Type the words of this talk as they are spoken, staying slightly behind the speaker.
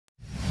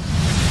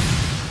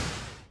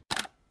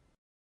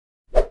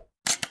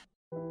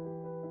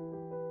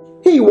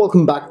Hey,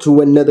 welcome back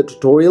to another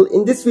tutorial.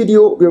 In this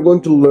video, we are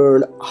going to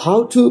learn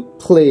how to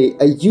play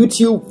a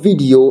YouTube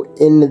video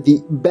in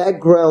the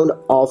background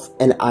of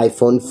an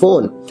iPhone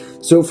phone.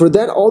 So for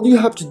that, all you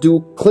have to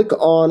do, click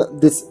on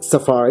this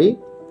Safari.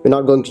 We're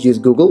not going to use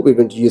Google, we're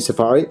going to use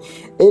Safari.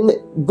 In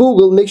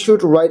Google, make sure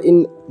to write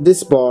in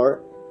this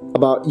bar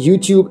about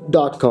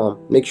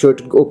youtube.com. Make sure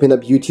to open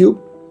up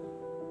YouTube.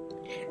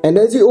 And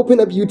as you open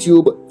up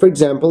YouTube, for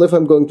example, if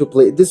I'm going to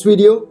play this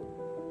video,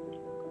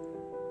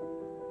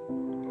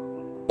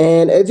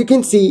 and as you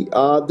can see,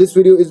 this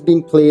video is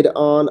being played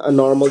on a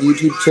normal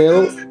YouTube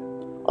channel.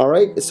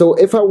 Alright, so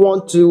if I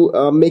want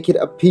to make it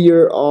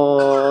appear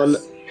on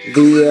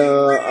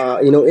the,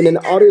 in an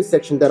audio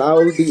section, that I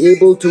will be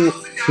able to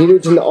hear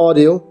it in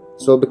audio.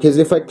 So because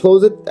if I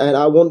close it, and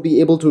I won't be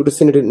able to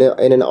listen to it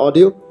in an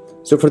audio.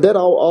 So for that,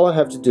 all I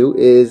have to do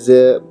is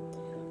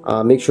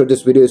make sure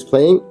this video is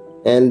playing,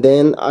 and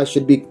then I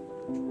should be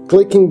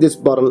clicking this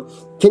button.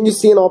 Can you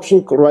see an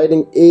option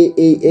writing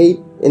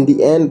AAA? In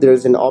the end,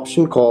 there's an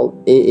option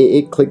called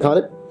AAA. Click on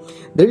it.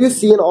 There you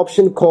see an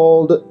option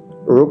called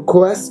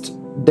Request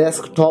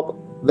Desktop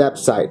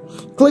Website.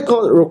 Click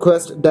on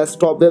Request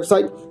Desktop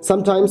Website.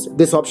 Sometimes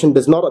this option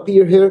does not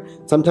appear here.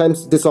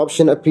 Sometimes this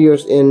option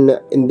appears in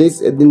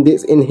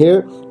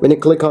here. When you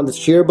click on the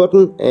share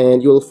button,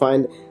 and you will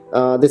find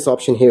this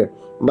option here.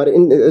 But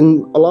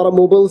in a lot of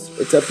mobiles,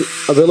 it's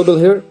available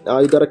here.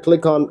 You gotta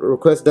click on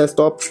Request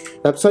Desktop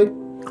Website.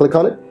 Click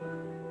on it,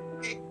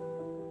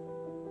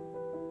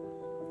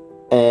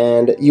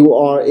 and you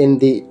are in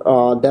the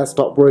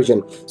desktop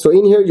version. So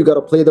in here, you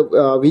gotta play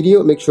the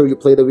video. Make sure you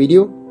play the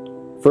video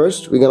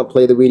first. We're gonna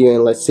play the video,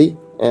 and let's see.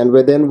 And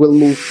then we'll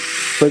move.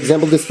 For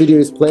example, this video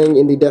is playing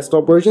in the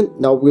desktop version.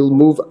 Now we'll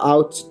move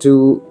out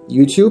to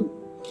YouTube,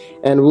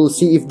 and we'll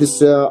see if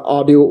this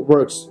audio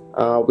works.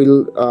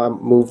 We'll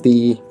move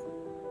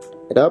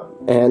it up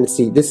and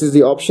see. This is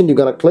the option. You're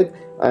gonna click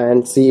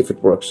and see if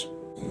it works.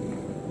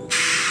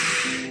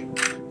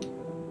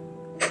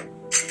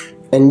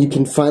 And you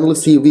can finally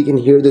see, we can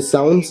hear the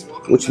sounds,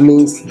 which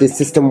means the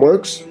system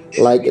works.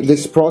 Like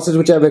this process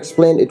which I've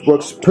explained, it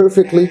works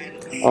perfectly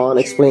on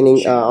explaining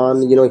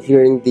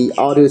hearing the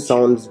audio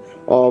sounds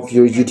of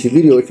your YouTube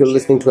video. If you're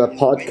listening to a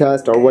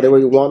podcast or whatever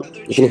you want,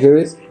 you can hear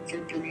it.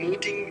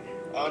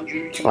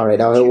 Alright,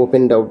 I have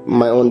opened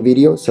my own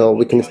video, so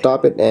we can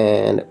stop it,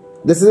 and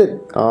this is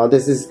it.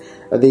 This is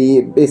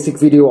the basic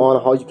video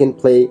on how you can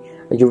play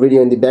your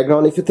video in the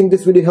background. If you think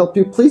this video helped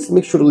you, please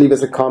make sure to leave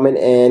us a comment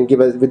and give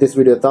this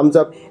video a thumbs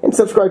up, and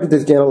subscribe to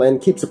this channel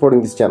and keep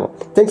supporting this channel.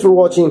 Thanks for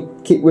watching.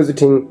 Keep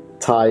visiting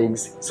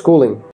Tixe Schooling.